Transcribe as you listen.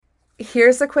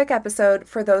here's a quick episode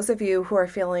for those of you who are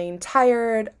feeling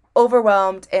tired,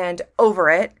 overwhelmed, and over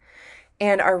it,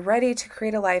 and are ready to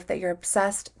create a life that you're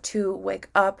obsessed to wake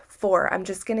up for. I'm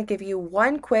just going to give you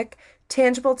one quick,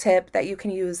 tangible tip that you can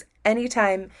use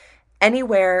anytime,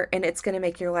 anywhere, and it's going to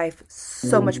make your life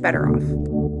so much better off.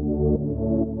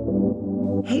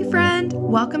 Hey friend,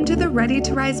 welcome to the Ready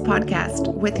to Rise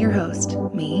podcast with your host,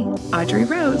 me, Audrey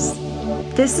Rose.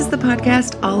 This is the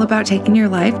podcast all about taking your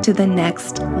life to the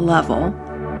next level.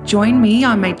 Join me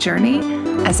on my journey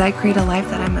as I create a life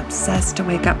that I'm obsessed to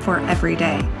wake up for every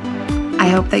day. I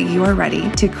hope that you are ready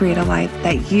to create a life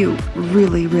that you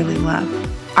really, really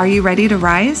love. Are you ready to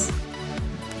rise?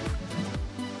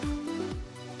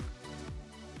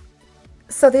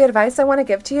 So the advice I want to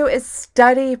give to you is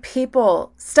study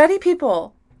people. Study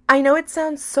people. I know it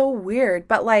sounds so weird,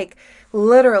 but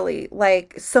literally,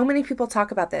 so many people talk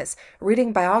about this.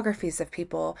 Reading biographies of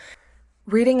people,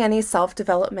 reading any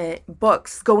self-development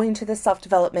books, going to the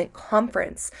self-development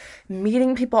conference,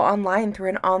 meeting people online through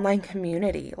an online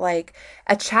community, like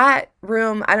a chat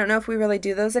room. I don't know if we really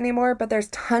do those anymore, but there's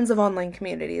tons of online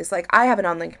communities. Like I have an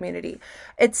online community.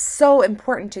 It's so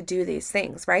important to do these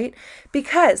things, right?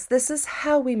 Because this is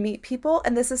how we meet people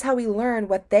and this is how we learn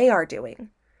what they are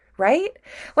doing. Right?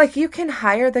 Like you can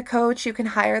hire the coach, you can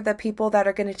hire the people that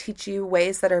are going to teach you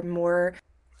ways that are more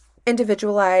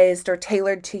individualized or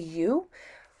tailored to you.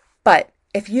 But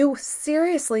if you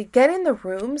seriously get in the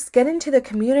rooms, get into the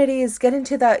communities, get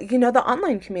into the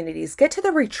online communities, get to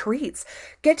the retreats,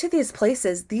 get to these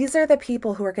places, these are the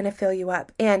people who are going to fill you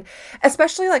up. And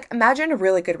especially imagine a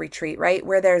really good retreat, right?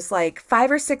 Where there's 5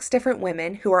 or 6 different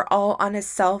women who are all on a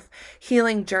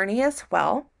self-healing journey as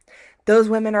well. Those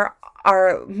women are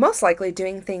most likely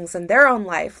doing things in their own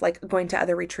life, like going to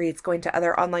other retreats, going to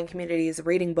other online communities,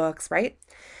 reading books, right?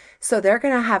 So they're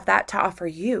going to have that to offer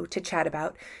you to chat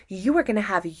about. You are going to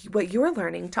have what you're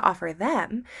learning to offer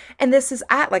them. And this is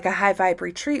at a high vibe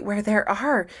retreat where there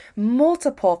are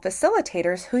multiple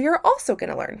facilitators who you're also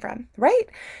going to learn from, right?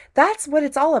 That's what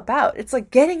it's all about. It's like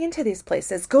getting into these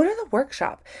places. Go to the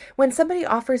workshop. When somebody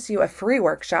offers you a free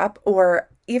workshop or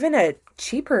even a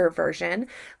cheaper version,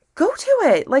 go to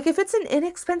it. If it's an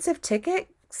inexpensive ticket,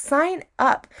 sign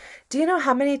up. Do you know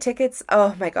how many tickets?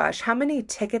 Oh my gosh, how many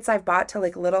tickets I've bought to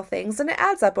little things, and it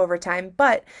adds up over time,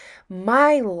 but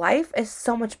my life is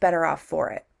so much better off for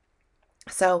it.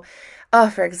 So,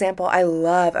 for example, I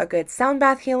love a good sound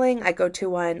bath healing. I go to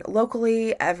one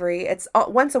locally it's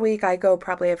once a week. I go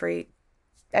probably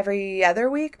every other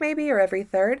week maybe, or every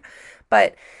third,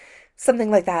 but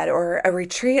something like that, or a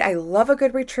retreat. I love a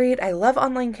good retreat. I love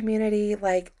online community.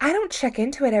 I don't check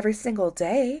into it every single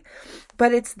day,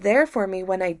 but it's there for me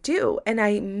when I do. And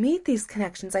I meet these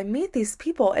connections. I meet these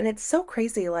people. And it's so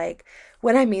crazy.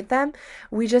 When I meet them,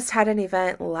 we just had an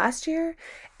event last year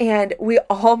and we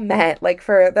all met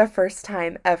for the first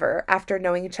time ever after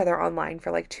knowing each other online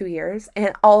for 2 years.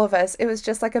 And all of us, it was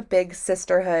just a big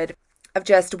sisterhood of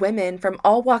just women from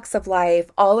all walks of life,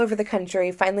 all over the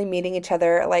country, finally meeting each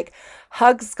other,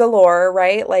 hugs galore,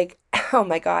 right? Oh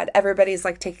my God, everybody's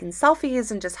taking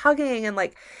selfies and just hugging, and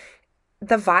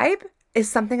the vibe is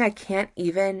something I can't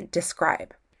even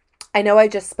describe. I know I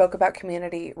just spoke about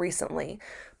community recently,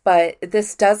 but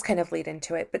this does kind of lead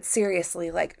into it. But seriously,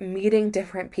 meeting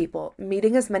different people,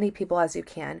 meeting as many people as you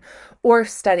can, or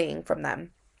studying from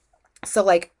them. So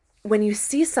when you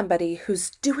see somebody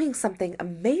who's doing something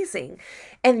amazing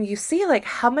and you see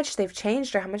how much they've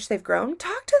changed or how much they've grown,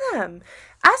 talk to them,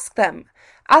 ask them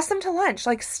to lunch,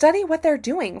 study what they're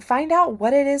doing, find out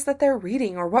what it is that they're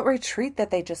reading or what retreat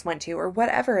that they just went to or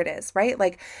whatever it is, right?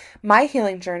 My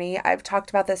healing journey, I've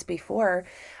talked about this before.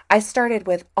 I started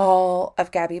with all of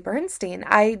Gabby Bernstein.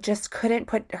 I just couldn't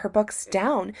put her books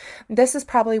down. This is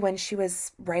probably when she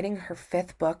was writing her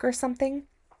 5th book or something.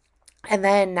 And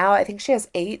then now I think she has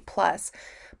 8+.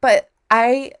 But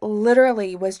I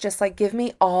literally was just give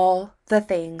me all the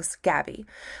things, Gabby.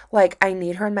 I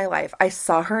need her in my life. I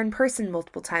saw her in person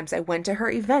multiple times. I went to her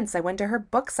events. I went to her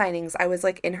book signings. I was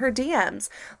in her DMs,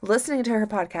 listening to her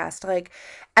podcast.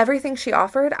 Everything she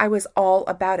offered, I was all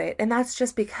about it. And that's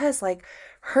just because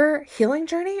her healing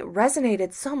journey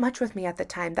resonated so much with me at the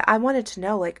time that I wanted to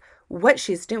know what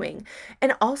she's doing,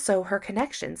 and also her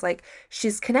connections.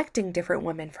 She's connecting different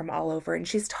women from all over, and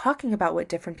she's talking about what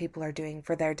different people are doing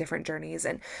for their different journeys.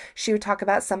 And she would talk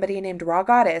about somebody named Raw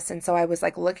Goddess, and so I was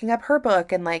looking up her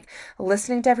book and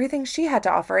listening to everything she had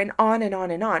to offer, and on and on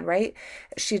and on, right?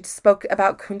 She spoke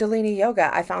about Kundalini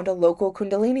yoga. I found a local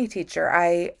Kundalini teacher.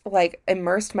 I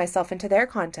immersed myself into their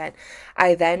content.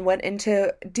 I then went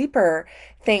into deeper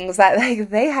things that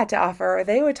they had to offer or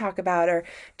they would talk about, or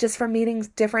just from meeting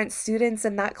different students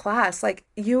in that class. Like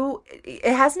it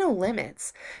has no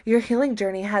limits. Your healing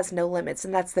journey has no limits.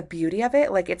 And that's the beauty of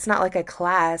it. Like, it's not like a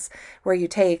class where you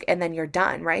take and then you're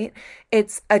done, right?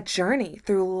 It's a journey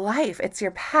through life. It's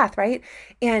your path, right?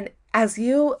 And as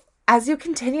you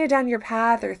continue down your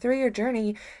path or through your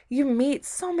journey, you meet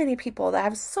so many people that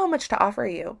have so much to offer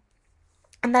you.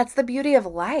 And that's the beauty of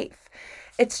life.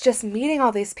 It's just meeting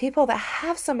all these people that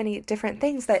have so many different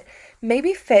things that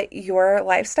maybe fit your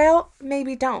lifestyle,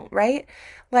 maybe don't, right?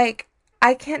 Like,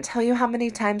 I can't tell you how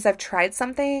many times I've tried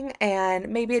something and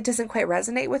maybe it doesn't quite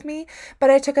resonate with me,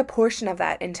 but I took a portion of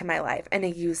that into my life and I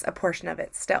use a portion of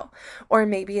it still. Or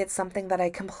maybe it's something that I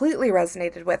completely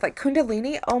resonated with, like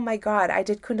Kundalini. Oh my God, I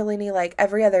did Kundalini like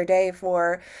every other day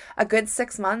for a good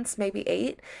 6 months, maybe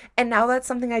 8. And now that's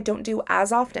something I don't do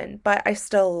as often, but I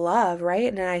still love,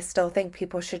 right? And I still think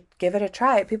people should give it a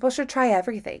try. People should try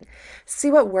everything.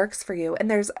 See what works for you. And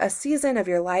there's a season of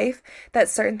your life that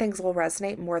certain things will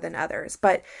resonate more than others.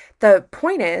 But the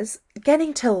point is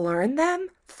getting to learn them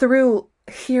through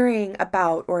hearing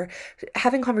about or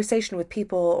having conversation with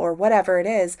people or whatever it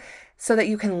is, so that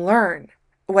you can learn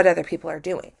what other people are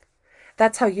doing.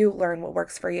 That's how you learn what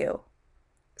works for you.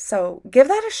 So give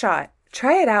that a shot.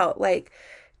 Try it out. Like,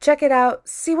 check it out.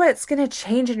 See what's going to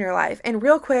change in your life. And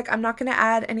real quick, I'm not going to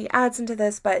add any ads into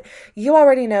this, but you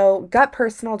already know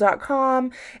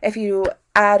gutpersonal.com. If you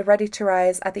add Ready to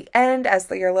Rise at the end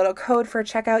as your little code for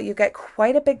checkout, you get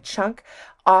quite a big chunk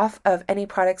off of any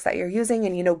products that you're using.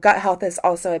 And gut health is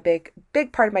also a big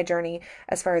part of my journey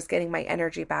as far as getting my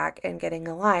energy back and getting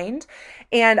aligned.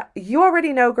 And you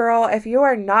already know, girl, if you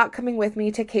are not coming with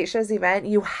me to Keisha's event,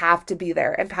 you have to be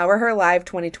there. Empower Her Live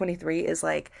 2023 is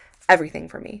like everything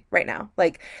for me right now.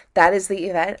 Like, that is the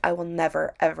event I will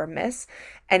never, ever miss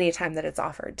anytime that it's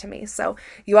offered to me. So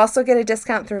you also get a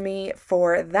discount through me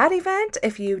for that event.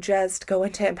 If you just go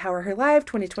into Empower Her Live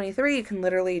 2023, you can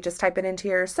literally just type it into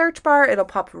your search bar. It'll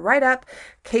pop right up,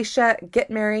 Keisha Get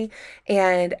Merry,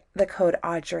 and the code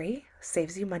Audrey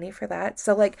saves you money for that.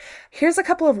 So like, here's a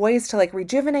couple of ways to like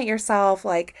rejuvenate yourself,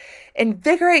 like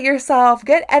invigorate yourself,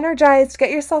 get energized, get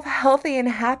yourself healthy and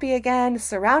happy again,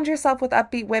 surround yourself with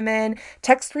upbeat women.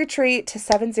 Text retreat to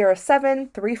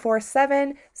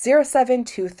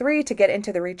 707-347-0723 to get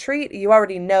into the retreat. You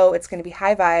already know it's going to be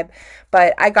high vibe,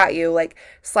 but I got you. Like,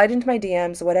 slide into my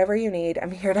DMs, whatever you need.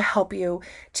 I'm here to help you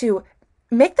to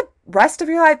make the rest of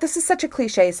your life, this is such a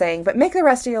cliche saying, but make the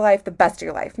rest of your life the best of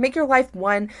your life. Make your life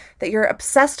one that you're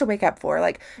obsessed to wake up for.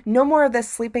 Like, no more of this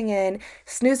sleeping in,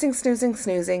 snoozing,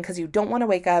 because you don't want to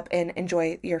wake up and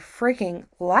enjoy your freaking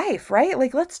life, right?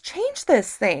 Like, let's change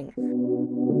this thing.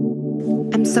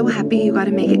 I'm so happy you got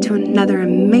to make it to another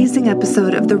amazing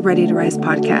episode of the Ready to Rise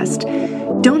podcast.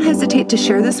 Don't hesitate to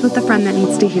share this with a friend that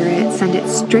needs to hear it. Send it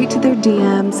straight to their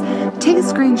DMs. Take a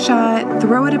screenshot,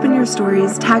 throw it up in your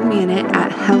stories, tag me in it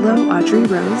at Hello Audrey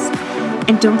Rose.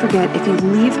 And don't forget, if you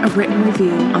leave a written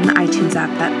review on the iTunes app,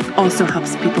 that also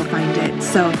helps people find it.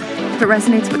 So if it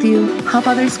resonates with you, help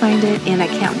others find it. And I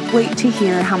can't wait to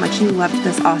hear how much you loved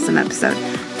this awesome episode.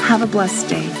 Have a blessed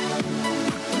day.